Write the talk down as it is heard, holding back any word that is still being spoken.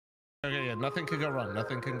yeah. Nothing can go wrong.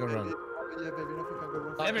 Nothing can go wrong. Yeah, baby, nothing can go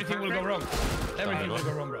wrong. Everything will go wrong. Everything will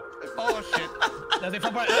go wrong, bro. Oh shit. That's it. No,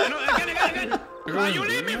 again. You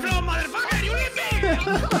leave me, bro, motherfucker. You leave me.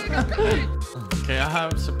 Okay, I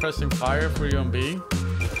have suppressing fire for you on B.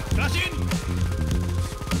 Flashing.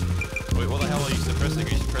 Wait, what the hell are you suppressing? Are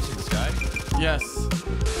you suppressing the sky? Yes.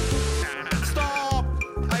 Stop!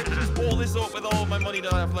 I just bought this up with all my money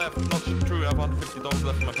that I have left. Not true, I have $150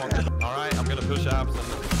 left in my pocket. Alright, I'm gonna push abs and...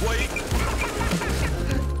 Wait!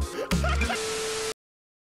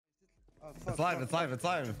 It's live. It's live. It's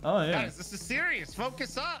live. Oh yeah. Guys, this is serious.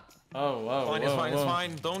 Focus up. Oh wow. Fine, whoa, it's fine, whoa. it's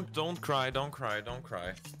fine. Don't cry, don't cry, don't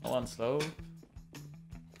cry. All on slow.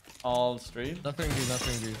 All straight. Nothing B.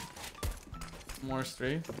 Nothing B. More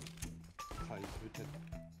straight.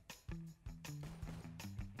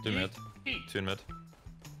 Two mid. Two mid.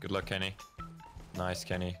 Good luck, Kenny. Nice,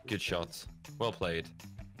 Kenny. Good shots. Well played.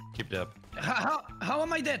 Keep it up. How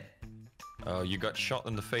am I dead? Oh, you got shot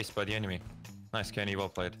in the face by the enemy. Nice, Kenny. Well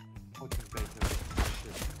played.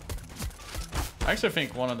 I actually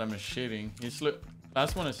think one of them is cheating. He's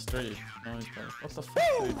last one is straight. No, he's probably... What the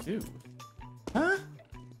fuck do you do? Huh?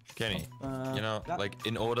 Kenny, you know, like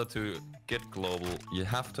in order to get global, you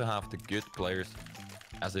have to have the good players,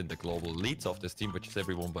 as in the global leads of this team, which is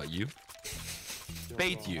everyone but you,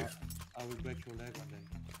 bait you. I will break your leg one day.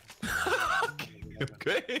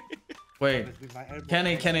 Okay. Wait,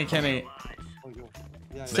 Kenny.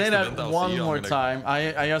 Say that one more time.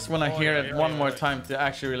 I just want to hear it one more time to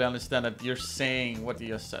actually really understand that you're saying what you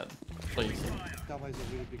just said. Please.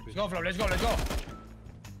 Let's go, Flo. Let's go.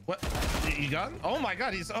 What? You done? Oh my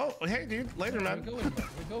god, he's... Oh, hey, dude. Later, man. We're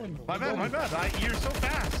going, bro. My bad. You're so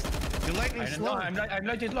fast. You're lightning slow. I'm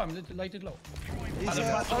lighted low. I'm lighted low.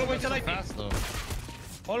 Always light fast, though.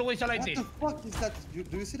 Always light it. What the fuck is that?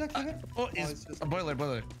 Do you see that, Kevin? Oh, it's a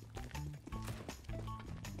boiler.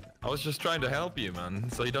 I was just trying to help you, man,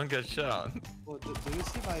 so you don't get shot. Oh, do you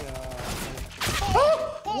see my...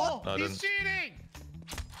 What? No, He's cheating!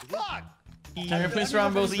 Fuck! Can you please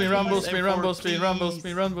run boost me,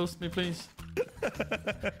 please?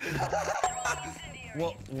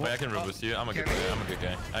 Well, Wait, I can run boost you. I'm a good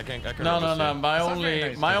guy. I can No. run boost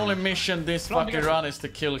you. My only mission this fucking run is to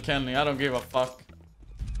kill Kenny. I don't give a fuck.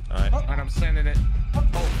 Alright. And I'm sending it.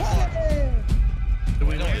 Do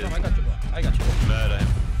we know it? I got you.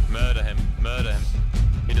 Murder him.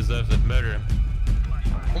 He deserves it. Murder him.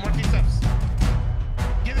 One more key steps.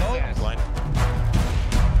 Get his ass. Blind.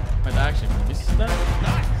 Wait, actually, this is that?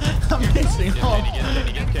 I'm missing all.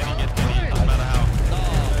 Kenny, get Kenny. Doesn't matter how.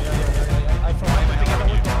 I forgot to get a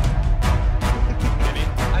weapon. Kenny.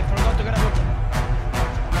 I forgot to get a weapon.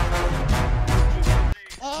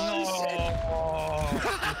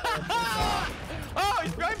 Oh,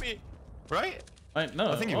 he's behind me. Right? Wait,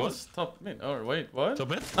 no, I think he was. Top mid. Or wait, what? Top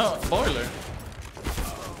mid? No, boiler.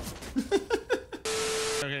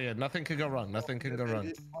 Okay, yeah. Nothing can go wrong. Nothing can go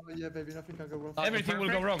wrong. Oh, yeah, baby, nothing can go wrong. Everything will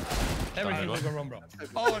go wrong. Everything will go wrong, bro.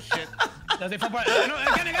 Oh, shit. That's it. No,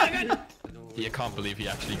 again. I can't believe he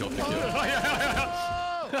actually got the kill.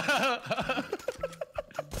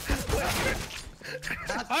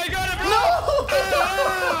 I got it, bro!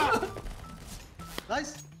 No!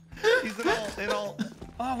 Nice. He's in all.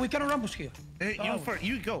 Oh, we cannot ambush here. Hey,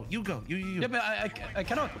 you go. Yeah, but I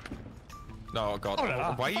cannot. No, God.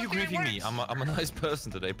 Oh, why are you fucking griefing me? works. I'm a nice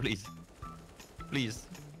person today, please. Please.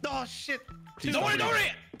 Oh, shit. Please Don't don't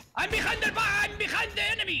worry. I'm behind the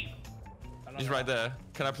enemy. He's right there.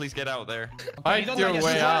 Can I please get out there? Fight your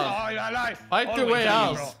way out. Fight your way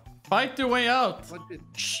out. Fight your way out.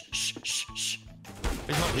 Shh.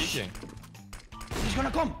 He's not peeking. He's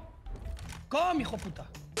gonna come. Come, hijo puta.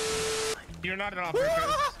 You're not an operator.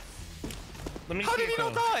 Let me How see did he it,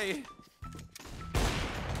 not though. die?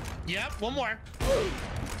 Yep, one more.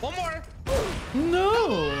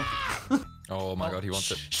 No. Oh my God, he wants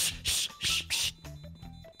it.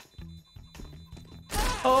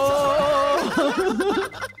 Oh.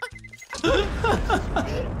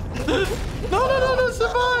 No,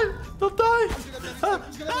 survive. Don't die.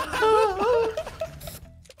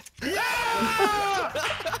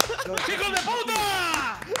 Hijo de puta!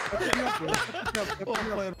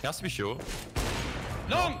 He has to be sure.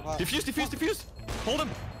 Long. Defuse. Hold him.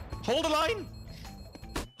 Hold the line.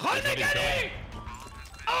 Hold me, Kenny!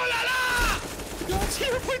 Oh la la!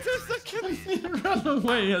 0.2 seconds. Run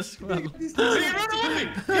away as well. He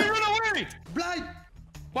run away! Blind.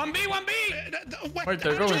 1B. Wait,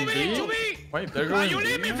 they're going B? 2B. Wait, they're going You B?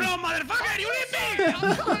 leave me, Flo, motherfucker! You leave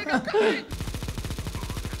me!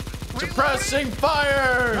 Suppressing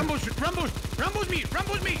fire! Rambush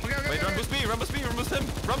me! Wait, run boost me. Run boost him.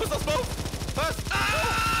 Run boost us both. First.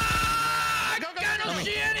 Ah! Go. Cannot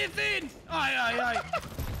see anything. Ay.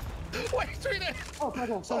 Wait, Trina! Oh,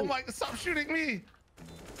 pardon, sorry. Oh my, stop shooting me!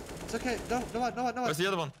 It's okay. No. Where's the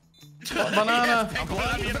other one? Banana.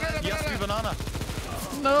 Yes, banana.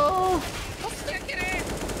 No. I'll stick it in!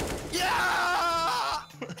 Yeah!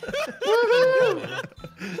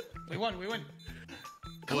 We won. What a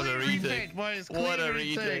Clean retake. retake, boys. What a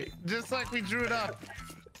Clean retake. Just like we drew it up.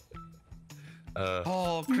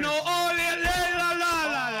 Oh, No, Chris. oh,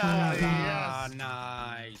 la. Yes.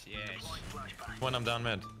 Nice, yes. When I'm down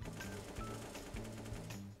mid.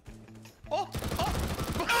 Oh!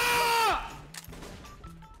 Ah!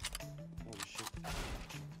 Holy shit.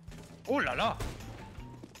 Oh la la.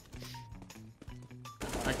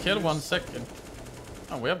 I killed 1 second.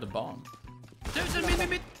 Oh, we have the bomb.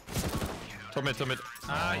 Mid. Top mid.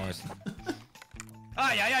 Nice.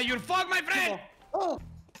 Ay, you fuck, my friend. Oh!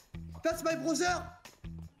 That's my brother!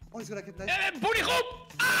 Oh, he's gonna get nice. Booty hoop.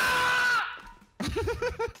 Ah!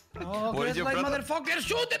 Oh, What is your brother? motherfucker.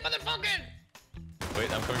 Shoot it, motherfucker.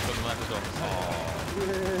 Wait, I'm coming from the left as well.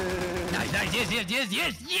 Nice.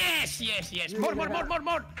 Yes.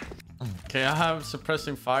 More. Okay, I have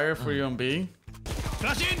suppressing fire for you on B.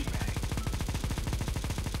 Flash in.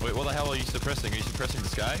 Wait, what the hell are you suppressing? Are you suppressing the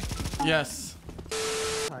sky? Yes.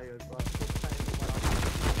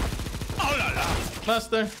 Oh la la.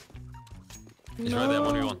 Cluster. He's right there,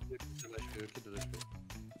 1v1.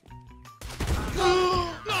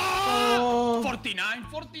 Oh.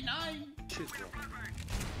 49. Shit, bro.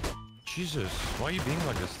 Jesus, why are you being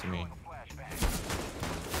like this to me?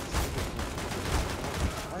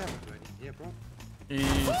 I haven't do anything here, bro.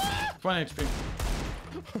 He's 20 HP.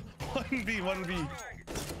 1v.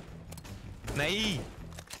 Nay!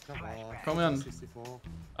 Come on. Kom igen. 64.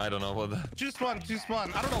 I don't know what the... Too spawn. I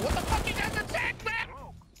don't know what the fuck you guys attack, man!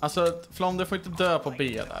 Alltså, Flom, du får inte dö på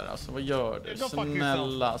B där. Alltså, vad gör du? Go fuck Snälla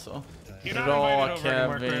yourself. alltså. You're not Bra, invited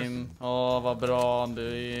over anymore, Kevin. Åh, vad bra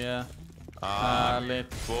du är.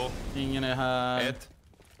 Härligt. 2, Ingen är här. 1.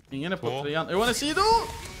 Ingen är på Två. 3an. Jo, han är sido!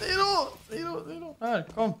 Sido! Här,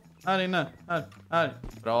 kom. Här inne. Här.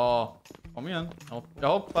 Bra. Kom igen. Jag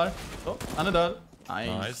hoppar. Så, han är död.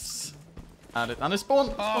 Nice. Härligt. Han är spawn.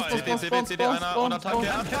 Spawn.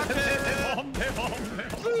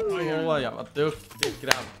 Åh, jag var duktig,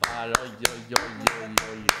 grabbar.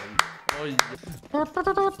 Oj.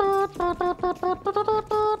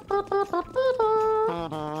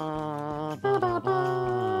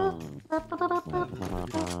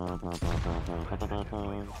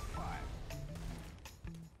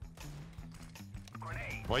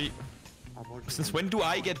 Why? Since when do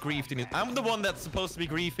I get griefed in it? I'm the one that's supposed to be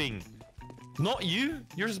griefing. Not you.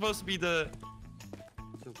 You're supposed to be the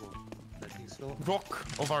So good. I think so. rock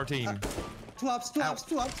of our team. Two ups. You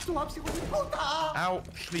want to go down? Ow,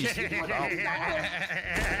 please. Ow.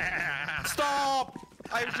 Stop!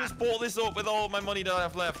 I just bought this up with all my money that I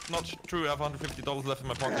have left. Not true, I have $150 left in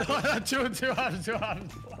my pocket. 200.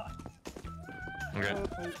 Okay.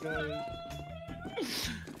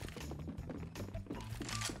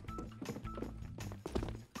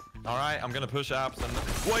 Alright, I'm gonna push apps and...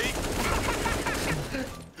 Wait!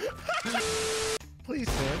 Please,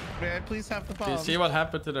 sir. May I please have the Do bomb? you see what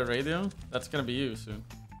happened to the radio? That's gonna be you soon.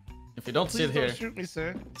 If you don't Please sit don't here, shoot me,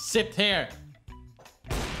 sir. sit here.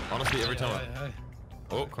 Honestly, every time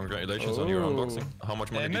Oh, congratulations on your Oh. unboxing. How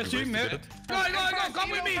much money did you raise to get it? Go,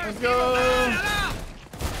 come with me. Let's go.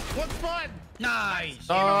 What's fun? Nice.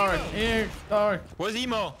 Dark. Where's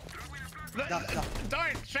Emo?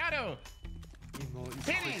 Dart, Shadow. Emo,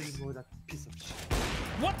 Titties. Emo, that piece of shit.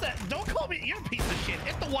 What the? Don't call me. You're a piece of shit.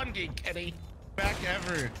 Hit the 1 gig, Kenny. Back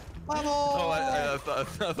ever. Oh, I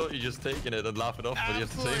thought you just taking it and laugh it off, but you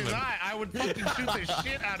have to Absolutely save him. not. I would fucking shoot the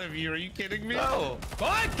shit out of you. Are you kidding me? No!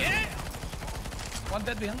 Okay. One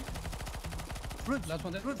dead behind. Last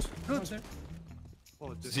one dead. Good.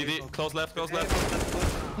 Oh, the See the Emo. close left.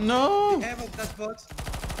 No. Emo, that bot.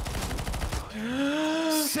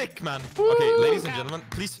 Sick, man. Okay, ladies and gentlemen,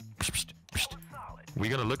 please. We're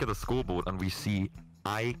gonna look at the scoreboard and we see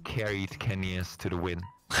I carried kennyS to the win.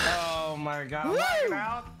 Oh my god.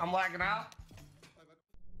 I'm lagging out.